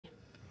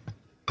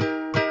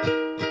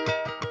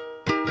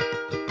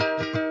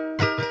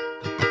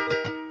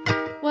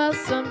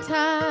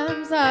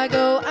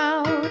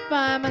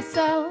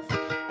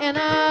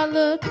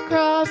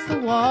across the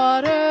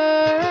water,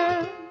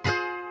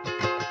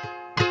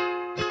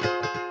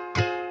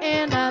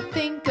 and I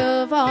think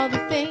of all the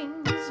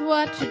things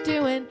what you're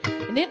doing,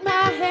 and in my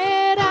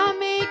head I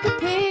make a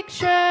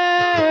picture.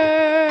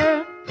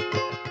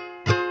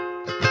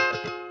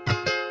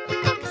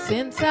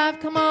 Since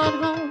I've come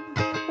on home,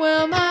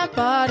 well, my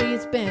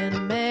body's been a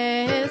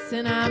mess,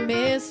 and I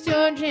missed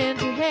your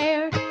ginger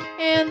hair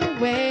and the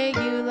way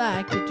you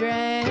like to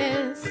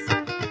dress.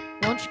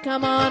 Won't you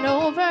come on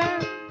over?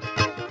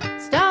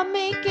 Stop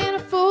making a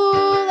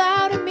fool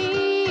out of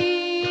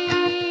me.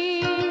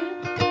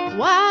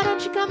 Why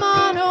don't you come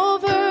on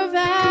over,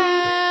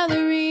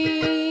 Valerie?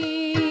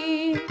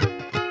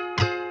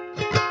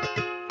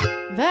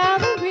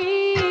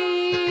 Valerie,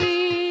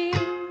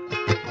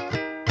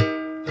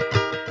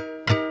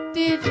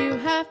 did you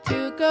have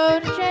to go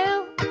to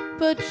jail?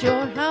 Put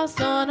your house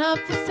on up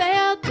for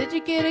sale? Did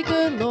you get a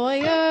good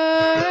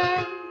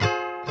lawyer?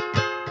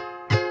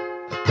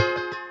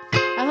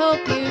 I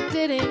hope you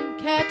didn't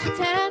catch a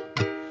tan.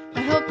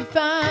 I hope you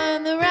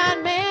find the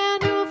right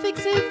man who will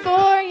fix it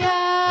for ya.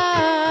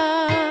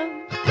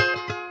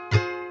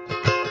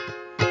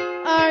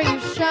 Are you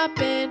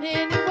shopping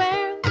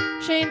anywhere?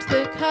 Change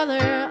the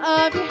color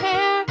of your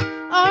hair.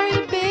 Are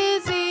you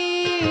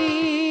busy?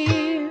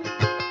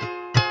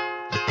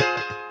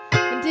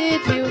 And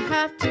did you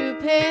have to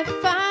pay the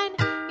fine?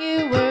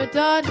 You were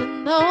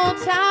dodging the whole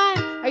time.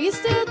 Are you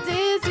still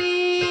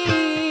dizzy?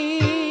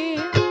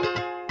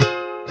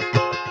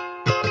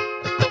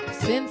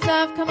 Since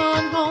I've come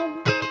on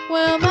home,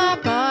 well, my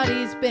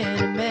body's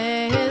been a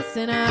mess,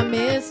 and I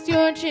missed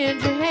your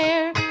ginger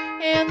hair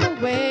and the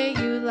way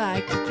you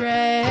like to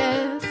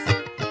dress.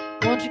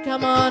 Won't you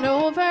come on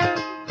over?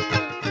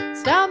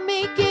 Stop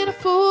making a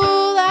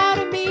fool out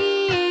of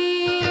me.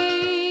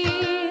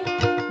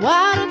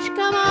 Why don't you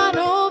come on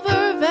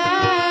over,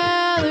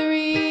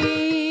 Valerie?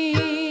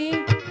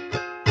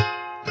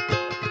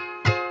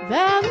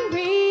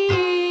 Valerie.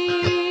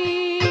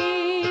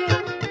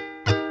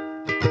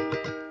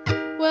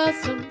 Well,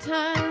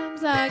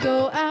 sometimes I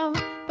go out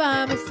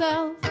by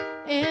myself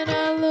and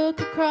I look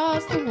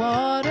across the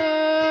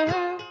water,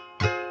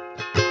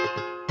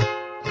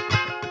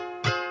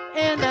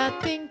 and I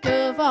think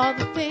of all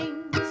the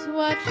things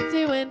what you're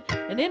doing,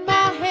 and in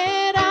my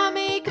head I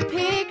make a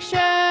picture.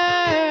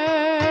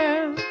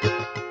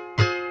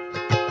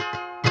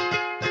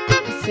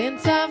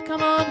 Since I've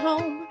come on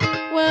home,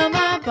 well,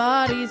 my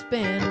body's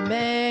been a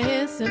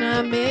mess, and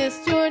I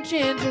missed your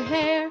ginger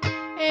hair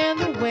and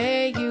the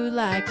way you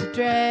like to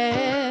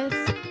dress.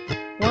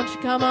 Won't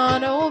you come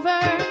on over?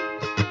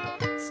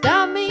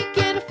 Stop me